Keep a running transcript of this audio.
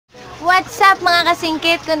what's up mga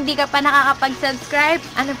kasingkit? Kung di ka pa nakakapag-subscribe,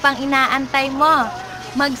 ano pang inaantay mo?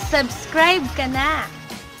 Mag-subscribe ka na!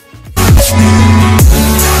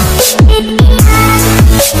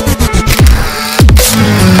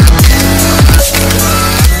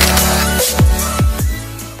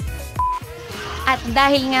 At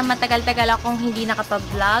dahil nga matagal-tagal akong hindi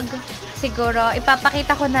nakapag-vlog, siguro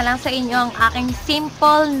ipapakita ko na lang sa inyo ang aking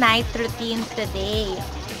simple night routine today.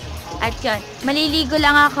 At yun, maliligo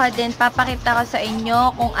lang ako, then papakita ko sa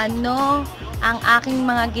inyo kung ano ang aking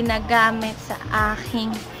mga ginagamit sa aking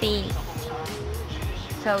face.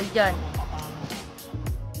 So, yun.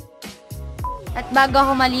 At bago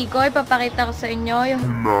ako maligo, ipapakita ko sa inyo yung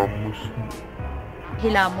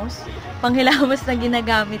hilamos. Panghilamos na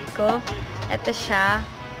ginagamit ko. Ito siya.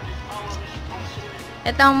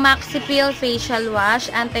 Ito ang Maxene Facial Wash,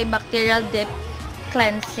 Antibacterial Deep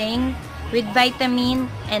Cleansing with vitamin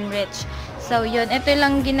and rich. So, yun. Ito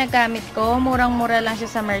lang ginagamit ko. Murang-mura lang siya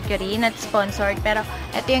sa Mercury. Not sponsored. Pero,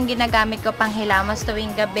 ito yung ginagamit ko pang hilamos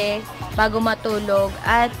tuwing gabi, bago matulog,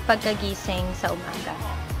 at pagkagising sa umaga.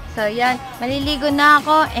 So, yan. Maliligo na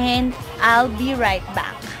ako and I'll be right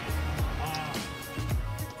back.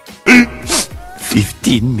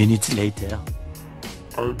 15 minutes later.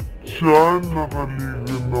 At siya,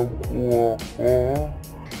 nakaligo na po ako.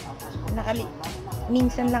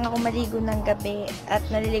 Minsan lang ako maligo ng gabi at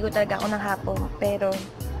naliligo talaga ako ng hapon. Pero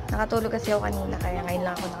nakatulog kasi ako kanina kaya ngayon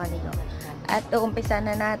lang ako nakaligo. At uumpisa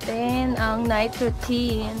na natin ang night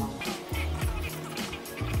routine.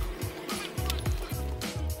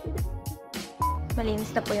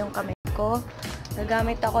 Malinis na po yung kamay ko.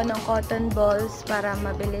 Nagamit ako ng cotton balls para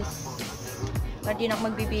mabilis. Hindi na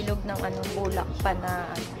ako magbibilog ng bulak pa na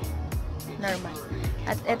normal.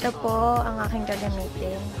 At ito po ang aking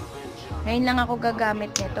gagamitin. Ngayon lang ako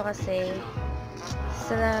gagamit nito kasi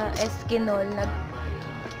sa Eskinol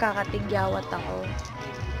nagkakatigyawat ako.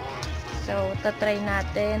 So, tatry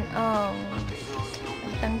natin ang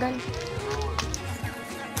tanggal.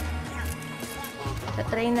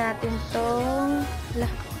 Tatry natin tong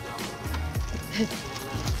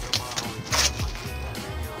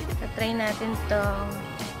tatry natin tong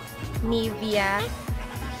Nivea.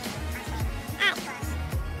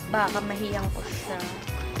 Baka mahiyang ko siya.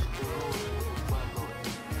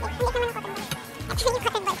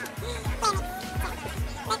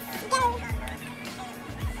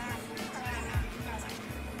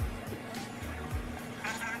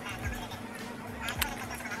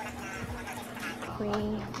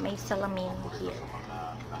 May salamin here.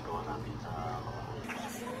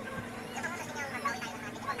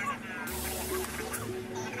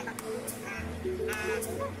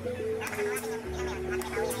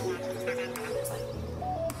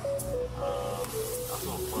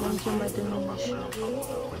 Medyo madumi na siya.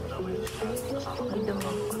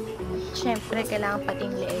 Madumi. Siyempre, kailangan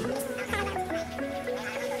pating leeg.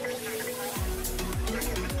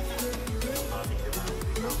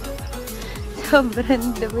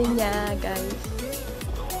 Sobrang dumi niya, guys.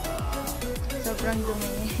 Sobrang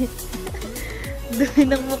dumi. Dumi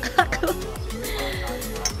ng mukha ko.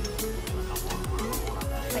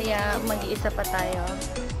 Kaya mag-iisa pa tayo.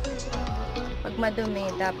 Pag madumi,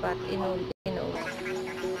 dapat inuwi.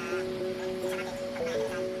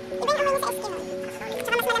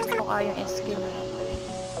 Mukha yung skin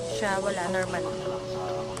siya, wala, normal.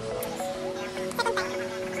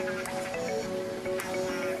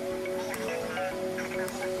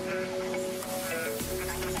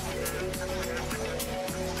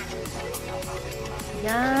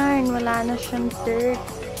 Yan, wala na siyang dirt.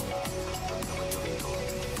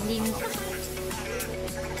 Yung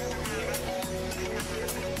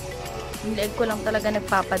leg ko lang talaga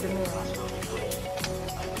nagpapadumi.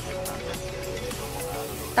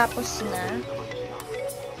 Tapos na.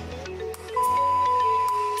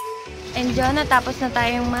 And Jhon, natapos na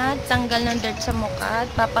tayong magtanggal ng dirt sa mukha.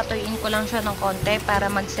 Papatuyin ko lang siya ng konti para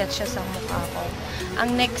mag-set siya sa mukha ko.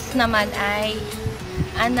 Ang next naman ay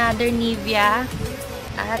another Nivea.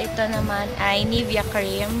 At ito naman ay Nivea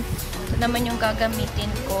cream. Ito naman yung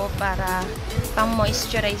gagamitin ko para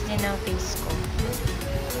pang-moisturize din ng face ko.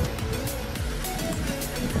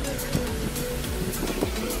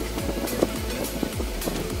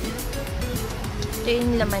 Ito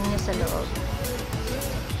yung laman niya sa loob.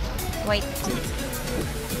 White tea.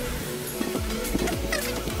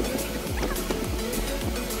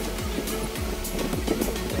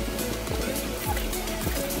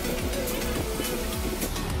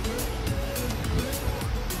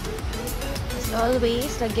 As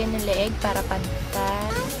always, lagyan ng leeg para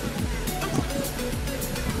pantay.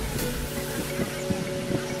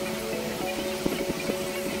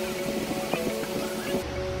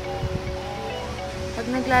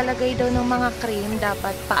 naglalagay daw ng mga cream,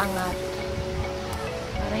 dapat paangat.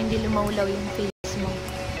 Para hindi lumawlaw yung face mo.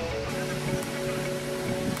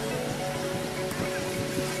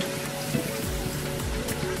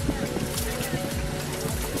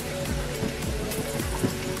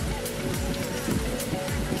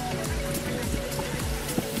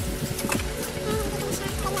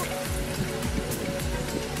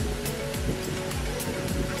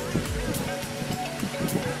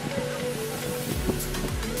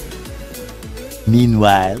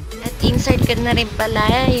 Meanwhile, at insert ko na rin pala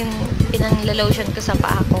yung pinang-lotion ko sa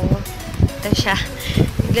paa ko. Ito siya.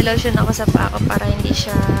 Nag-lotion ako sa paa ko para hindi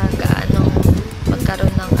siya gaano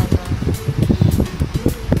magkaroon ng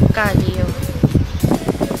kalyo.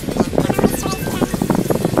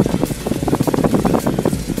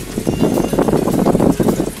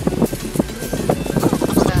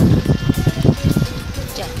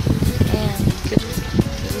 Diyan. Ayan. Cute.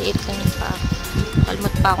 Liit lang yung paa.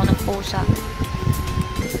 Kalmot pa ako ng pusa.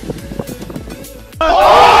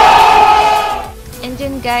 And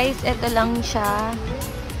yun guys, ito lang siya.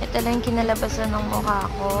 Ito lang kinalabasan ng mukha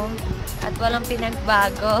ko. At walang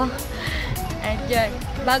pinagbago. And yun,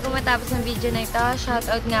 bago matapos ang video na ito,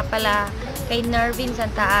 shoutout nga pala kay Nervin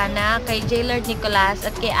Santa Ana, kay J. Nicolas,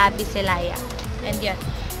 at kay Abby Celaya. And yun,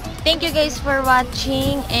 thank you guys for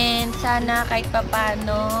watching. And sana kahit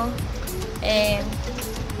papano,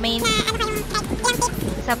 may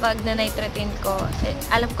sa pag na night routine ko,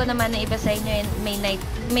 alam ko naman na iba sa inyo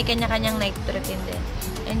may kanya-kanyang night routine din.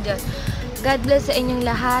 And yun, God bless sa inyong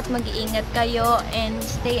lahat, mag-iingat kayo and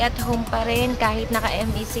stay at home pa rin kahit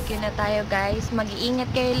naka-MECQ na tayo guys.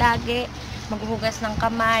 Mag-iingat kayo lagi, maghugas ng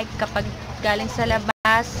kamay kapag galing sa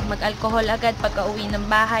labas, mag-alcohol agad pagka uwi ng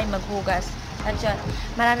bahay, maghugas. At yun,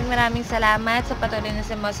 maraming salamat sa patuloy na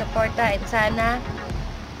sumusuporta and sana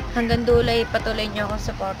hanggang dulo patuloy nyo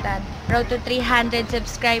akong supportan. Road to 300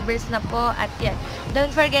 subscribers na po. At yan,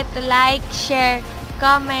 don't forget to like, share,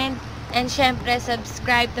 comment, and syempre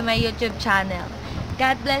subscribe to my YouTube channel.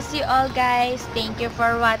 God bless you all guys. Thank you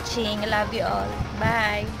for watching. I love you all.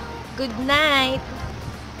 Bye. Good night.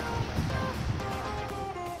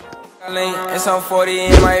 It's on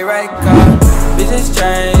 40 in my right car. Bitches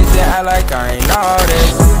change, they act like I ain't all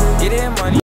this. Get in money.